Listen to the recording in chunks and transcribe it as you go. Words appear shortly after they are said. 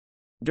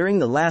During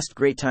the last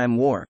Great Time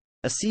War,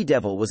 a sea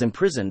devil was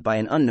imprisoned by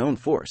an unknown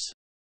force.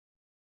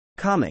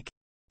 Comic.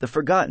 The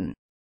Forgotten.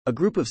 A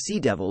group of sea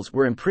devils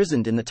were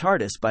imprisoned in the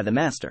TARDIS by the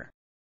Master.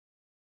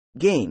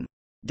 Game.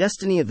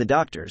 Destiny of the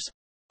Doctors.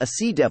 A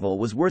sea devil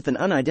was worth an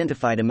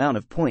unidentified amount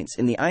of points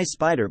in the Ice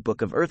Spider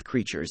Book of Earth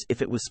Creatures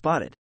if it was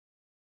spotted.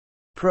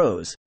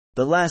 Pros.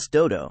 The Last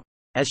Dodo.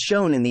 As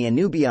shown in the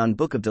Anubian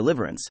Book of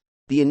Deliverance,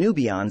 the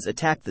Anubians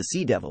attacked the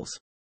sea devils.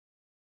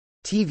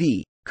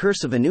 TV.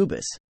 Curse of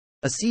Anubis.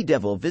 A sea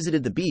devil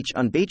visited the beach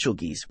on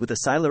Betelgeuse with a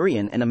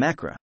Silurian and a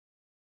Macra.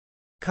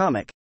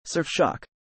 Comic. Surf Shock.